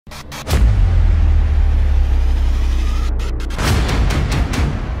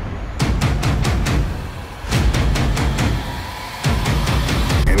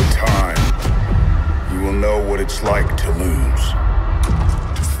In time, you will know what it's like to lose.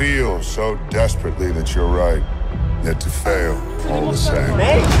 To feel so desperately that you're right, yet to fail all the same.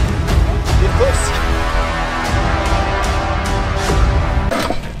 Hey! Depois.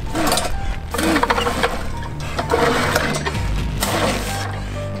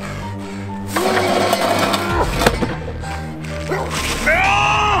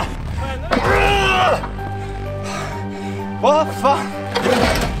 What the fuck?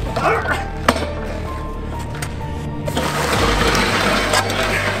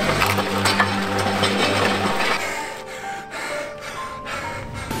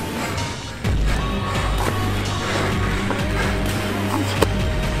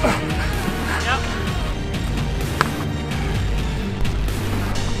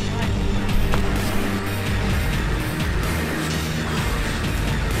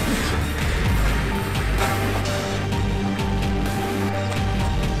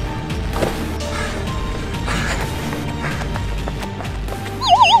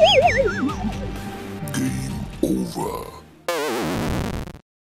 Over.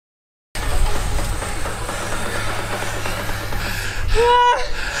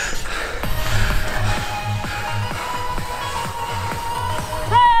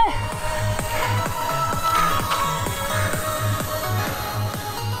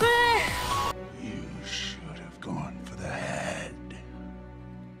 You should have gone for the head.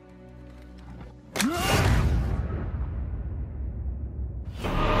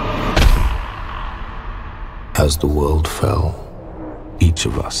 As the world fell, each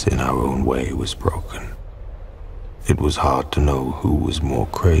of us in our own way was broken. It was hard to know who was more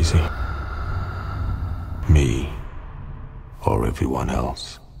crazy, me or everyone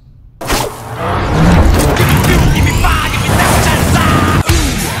else.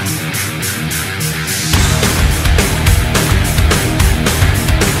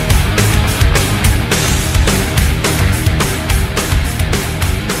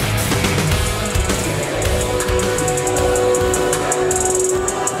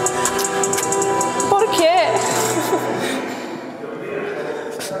 Por quê?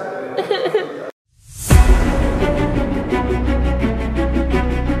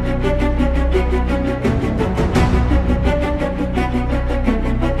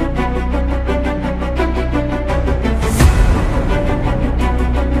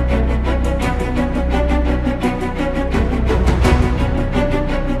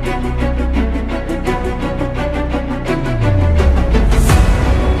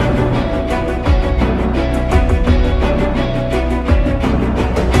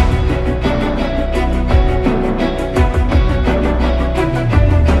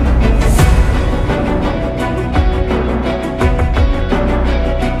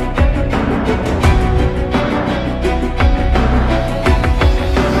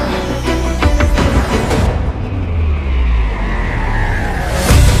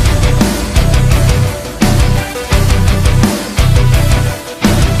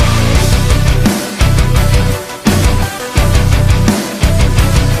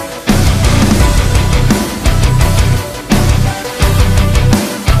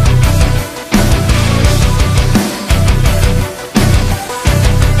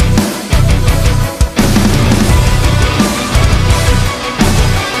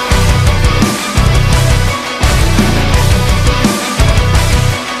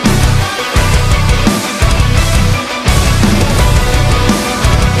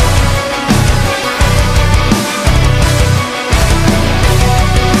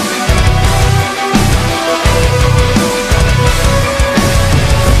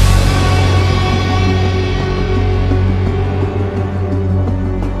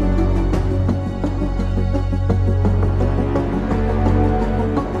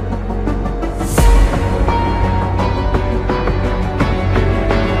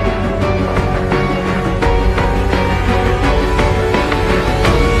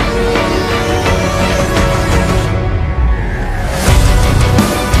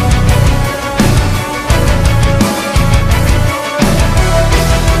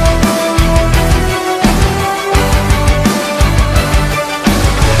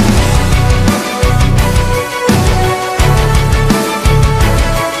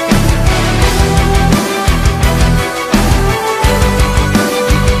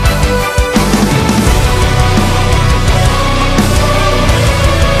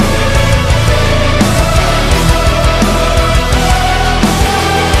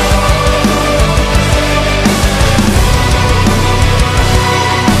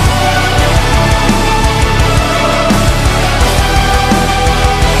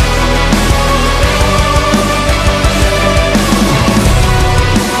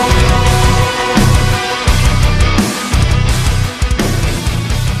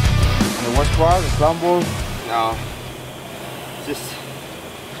 squat, a crumble? No. Just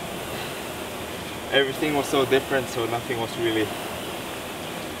everything was so different, so nothing was really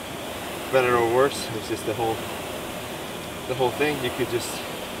better or worse. It was just the whole thing. You could just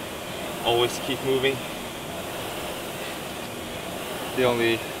always keep moving. The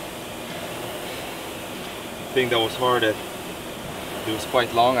only thing that was hard, it was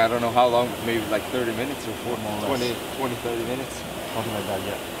quite long. I don't know how long, maybe like 30 minutes or 20, 30 minutes. Something like that,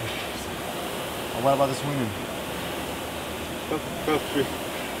 yeah. And what about the swimming? Felt free.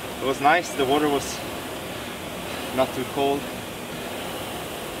 It was nice. The water was not too cold,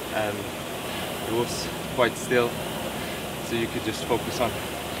 and it was quite still, so you could just focus on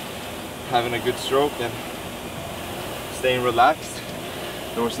having a good stroke and staying relaxed.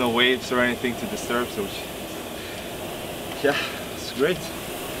 There was no waves or anything to disturb, so yeah, it's great.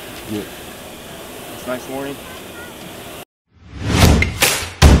 Yeah. It's a nice morning.